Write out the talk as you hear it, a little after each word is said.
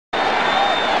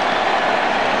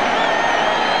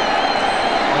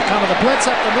blitz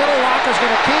up the middle. Walker's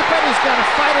going to keep it. He's going to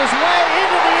fight his way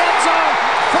into the end zone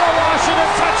for a Washington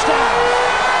touchdown.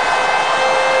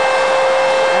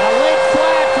 And a late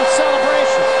flag for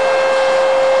celebration.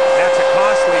 That's a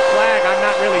costly flag. I'm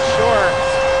not really sure.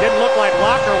 Didn't look like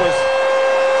Walker was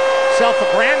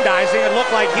self-aggrandizing. It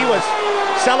looked like he was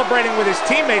celebrating with his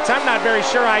teammates. I'm not very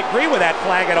sure I agree with that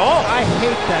flag at all. I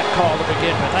hate that call to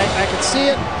begin with. I can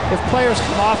see it if players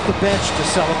come off the bench to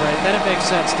celebrate. Then it makes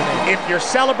sense to me. If you're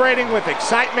celebrating with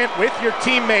excitement with your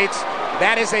teammates,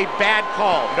 that is a bad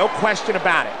call. No question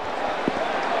about it.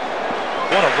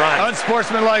 What a run.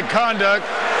 Unsportsmanlike conduct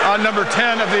on number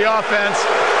 10 of the offense.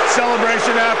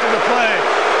 Celebration after the play.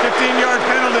 15-yard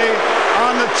penalty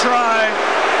on the try.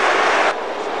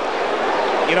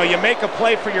 You know, you make a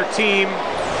play for your team.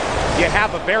 You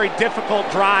have a very difficult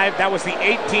drive. That was the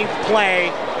 18th play.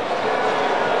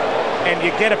 And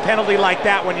you get a penalty like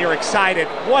that when you're excited.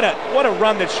 What a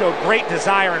run that showed great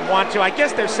desire and want to. I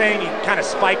guess they're saying he kind of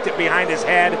spiked it behind his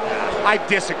head. I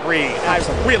disagree. I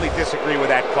really disagree with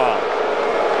that call.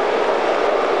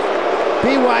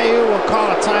 BYU will call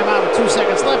a timeout with 2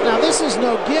 seconds left. Now, this is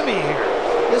no gimme here.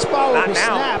 This ball will be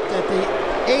snapped at the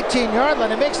 18-yard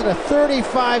line. It makes it a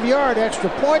 35-yard extra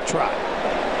point try.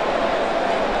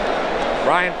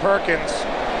 Ryan Perkins,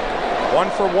 1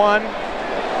 for 1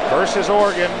 versus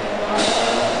Oregon.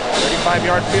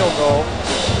 35-yard field goal.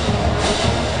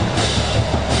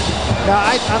 Now,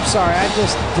 I'm sorry, I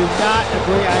just do not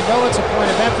agree. I know it's a point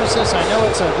of emphasis. I know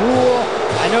it's a rule.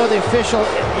 I know the official,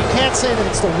 you can't say that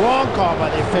it's the wrong call by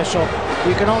the official.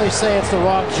 You can only say it's the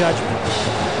wrong judgment.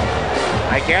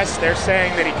 I guess they're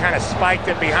saying that he kind of spiked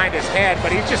it behind his head,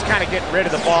 but he's just kind of getting rid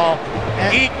of the ball,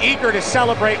 eager to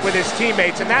celebrate with his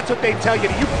teammates, and that's what they tell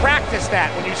you. You practice that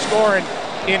when you score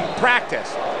in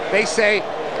practice. They say,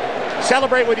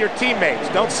 celebrate with your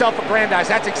teammates. Don't self-aggrandize.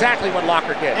 That's exactly what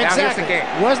Locker did. Exactly. Now here's the game.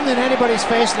 Wasn't in anybody's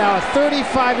face. Now a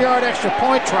 35-yard extra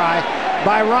point try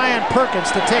by Ryan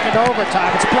Perkins to take it to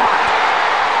overtime. It's blocked.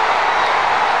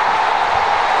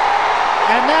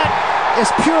 And that is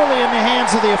purely in the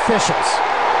hands of the officials.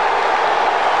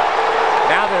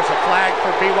 Now there's a flag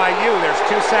for BYU. There's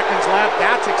 2 seconds left.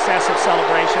 That's excessive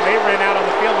celebration. They ran out on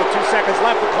the field with 2 seconds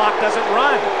left. The clock doesn't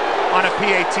run on a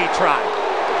PAT try.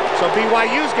 So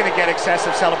BYU's going to get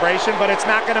excessive celebration, but it's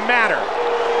not going to matter.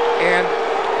 And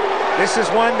this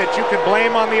is one that you could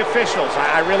blame on the officials.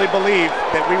 I really believe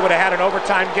that we would have had an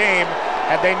overtime game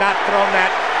had they not thrown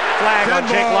that flag on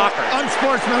Jake Locker.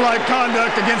 Unsportsmanlike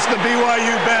conduct against the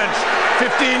BYU bench.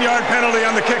 15-yard penalty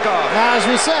on the kickoff. Now, as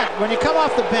we said, when you come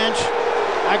off the bench,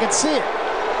 I could see it,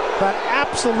 but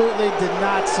absolutely did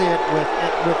not see it with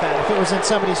that. If it was in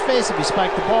somebody's face, if he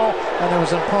spiked the ball and there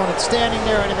was an opponent standing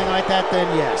there or anything like that, then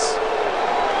yes.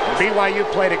 BYU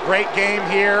played a great game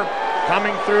here.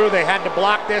 Coming through, they had to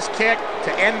block this kick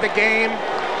to end the game.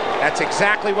 That's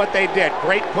exactly what they did.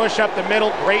 Great push up the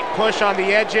middle, great push on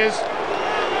the edges.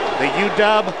 The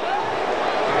UW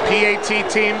PAT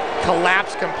team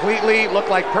collapsed completely. Looked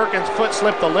like Perkins' foot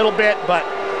slipped a little bit, but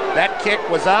that kick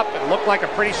was up. It looked like a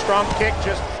pretty strong kick,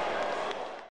 just